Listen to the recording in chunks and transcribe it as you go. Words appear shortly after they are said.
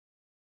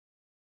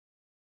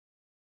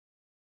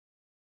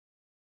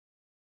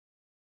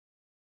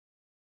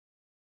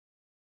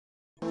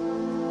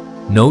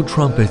No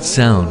trumpets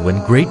sound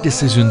when great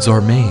decisions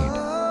are made,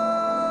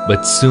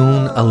 but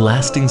soon a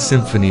lasting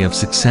symphony of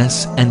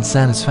success and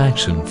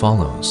satisfaction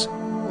follows.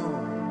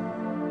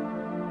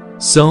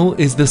 So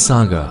is the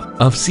saga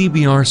of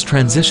CBR's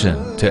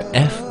transition to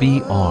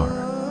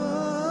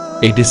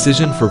FBR. A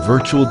decision for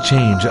virtual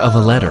change of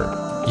a letter,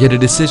 yet a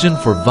decision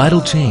for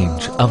vital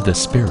change of the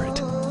spirit.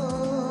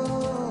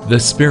 The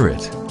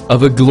spirit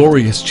of a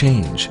glorious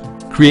change,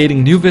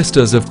 creating new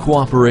vistas of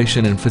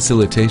cooperation and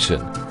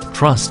facilitation,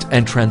 trust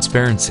and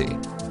transparency,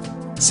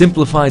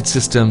 simplified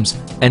systems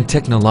and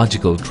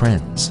technological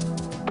trends.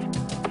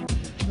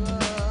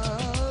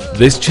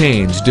 This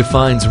change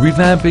defines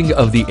revamping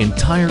of the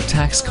entire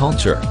tax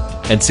culture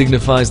and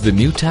signifies the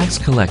new tax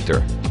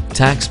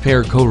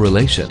collector-taxpayer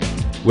correlation,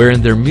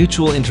 wherein their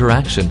mutual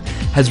interaction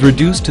has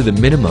reduced to the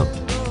minimum,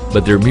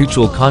 but their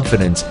mutual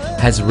confidence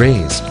has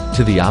raised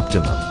to the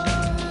optimum.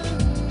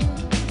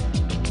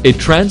 It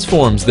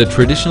transforms the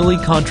traditionally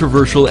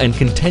controversial and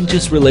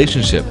contentious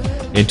relationship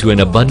into an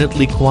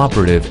abundantly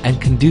cooperative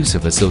and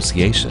conducive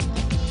association.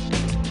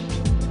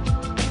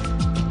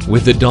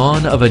 With the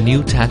dawn of a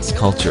new tax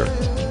culture,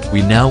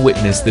 we now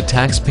witness the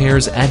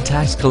taxpayers and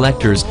tax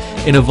collectors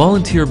in a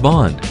volunteer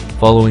bond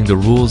following the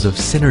rules of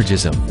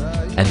synergism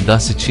and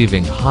thus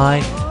achieving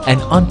high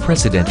and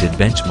unprecedented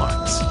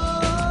benchmarks.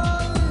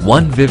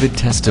 One vivid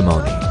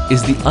testimony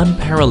is the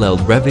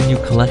unparalleled revenue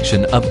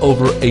collection of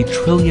over ₹1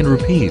 trillion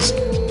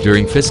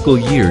during fiscal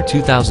year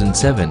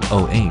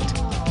 2007-08.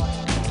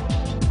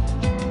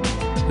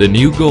 The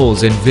new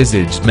goals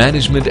envisaged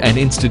management and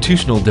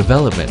institutional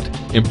development,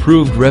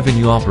 improved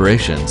revenue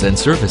operations and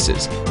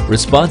services,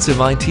 responsive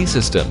IT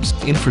systems,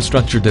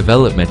 infrastructure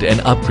development and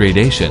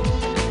upgradation,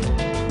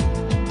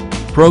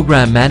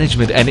 program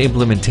management and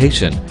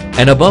implementation,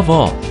 and above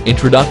all,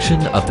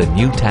 introduction of the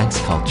new tax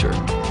culture.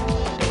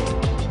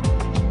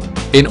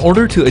 In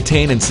order to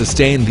attain and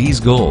sustain these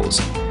goals,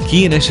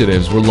 key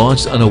initiatives were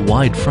launched on a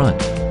wide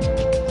front.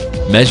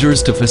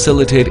 Measures to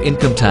facilitate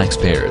income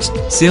taxpayers,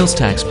 sales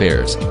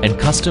taxpayers, and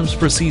customs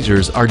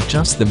procedures are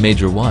just the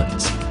major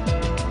ones.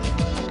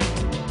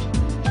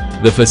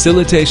 The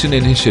facilitation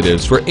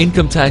initiatives for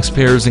income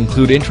taxpayers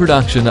include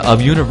introduction of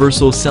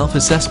universal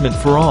self-assessment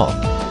for all,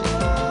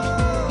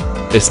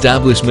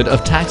 establishment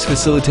of tax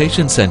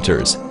facilitation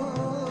centers,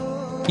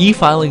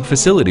 e-filing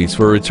facilities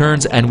for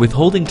returns and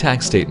withholding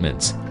tax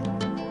statements,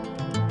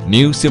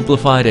 new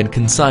simplified and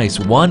concise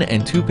 1-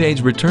 and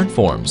 2-page return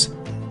forms,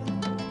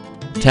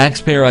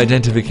 taxpayer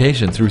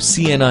identification through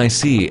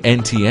CNIC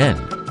NTN,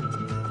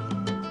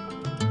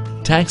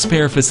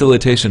 taxpayer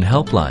facilitation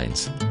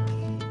helplines,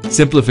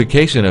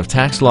 simplification of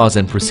tax laws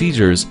and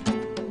procedures,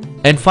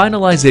 and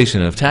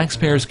finalization of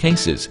taxpayers'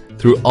 cases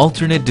through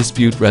alternate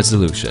dispute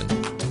resolution.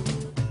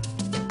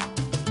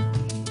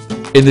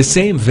 In the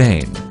same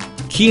vein,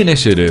 key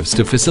initiatives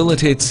to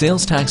facilitate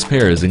sales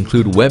taxpayers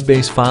include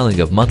web-based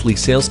filing of monthly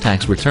sales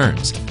tax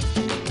returns,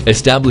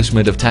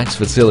 establishment of tax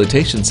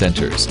facilitation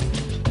centers,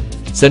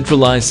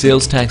 centralized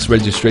sales tax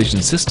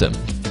registration system,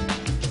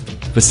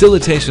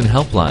 facilitation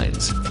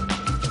helplines,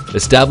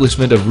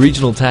 establishment of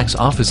regional tax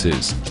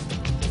offices,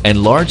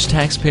 and large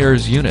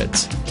taxpayers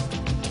units,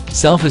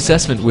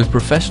 self-assessment with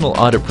professional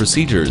audit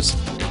procedures,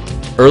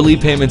 early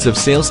payments of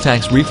sales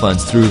tax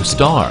refunds through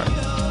STAR,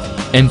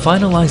 and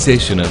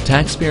finalization of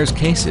taxpayers'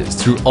 cases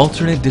through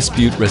alternate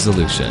dispute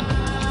resolution.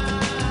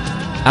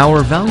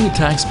 Our valued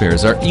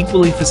taxpayers are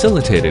equally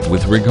facilitated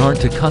with regard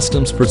to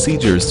customs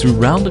procedures through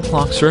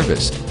round-the-clock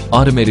service,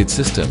 automated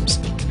systems,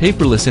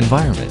 paperless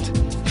environment,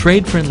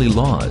 trade-friendly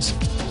laws,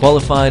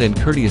 qualified and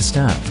courteous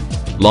staff,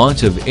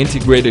 launch of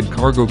Integrated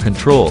Cargo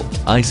Control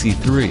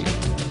IC3,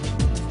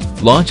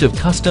 launch of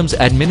Customs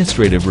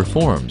Administrative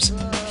Reforms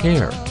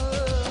CARE,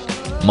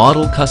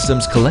 Model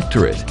Customs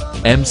Collectorate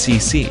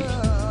MCC,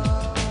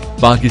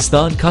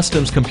 Pakistan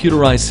Customs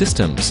Computerized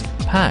Systems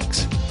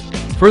PACS.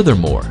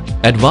 Furthermore,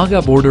 at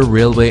Wagah Border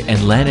Railway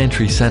and Land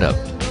Entry Setup,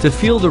 to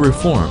feel the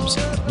reforms,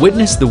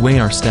 witness the way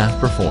our staff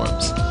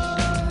performs.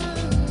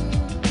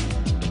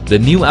 The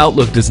new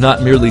outlook does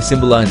not merely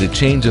symbolize a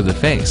change of the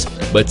face,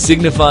 but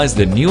signifies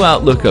the new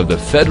outlook of the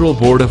Federal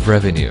Board of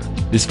Revenue,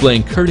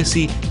 displaying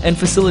courtesy and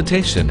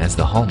facilitation as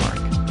the hallmark.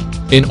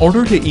 In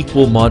order to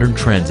equal modern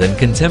trends and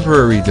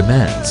contemporary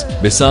demands,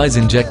 besides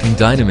injecting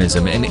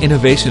dynamism and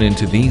innovation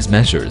into these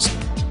measures,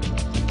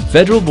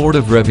 Federal Board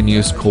of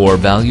Revenue's core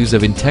values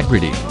of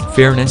integrity,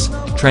 fairness,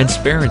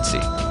 transparency,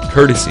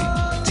 courtesy,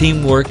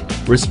 teamwork,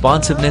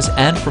 responsiveness,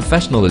 and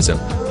professionalism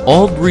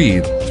all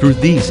breathe through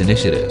these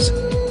initiatives.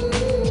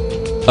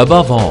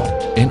 Above all,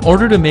 in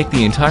order to make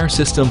the entire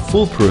system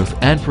foolproof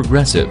and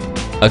progressive,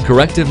 a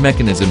corrective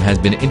mechanism has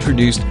been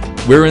introduced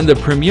wherein the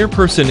premier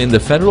person in the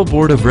Federal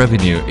Board of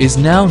Revenue is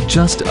now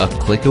just a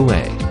click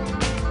away.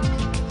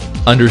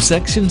 Under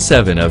Section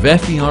 7 of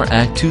FBR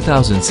Act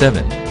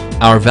 2007,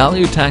 our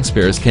valued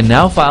taxpayers can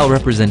now file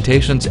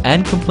representations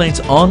and complaints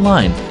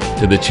online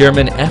to the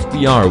Chairman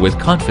FBR with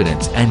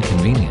confidence and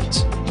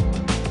convenience.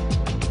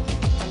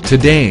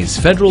 Today's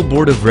Federal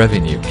Board of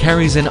Revenue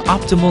carries an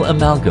optimal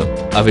amalgam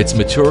of its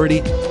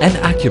maturity and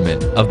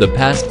acumen of the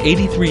past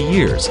 83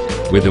 years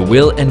with the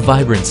will and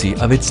vibrancy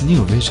of its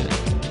new vision.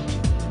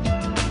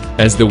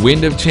 As the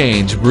wind of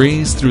change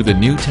breathes through the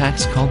new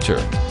tax culture,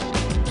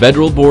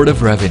 Federal Board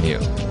of Revenue,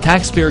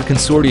 Taxpayer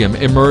Consortium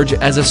emerge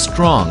as a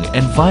strong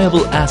and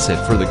viable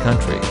asset for the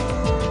country.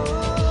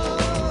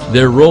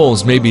 Their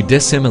roles may be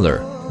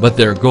dissimilar, but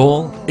their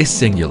goal is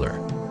singular: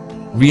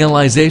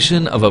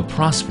 realization of a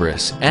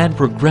prosperous and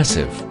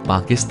progressive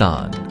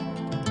Pakistan.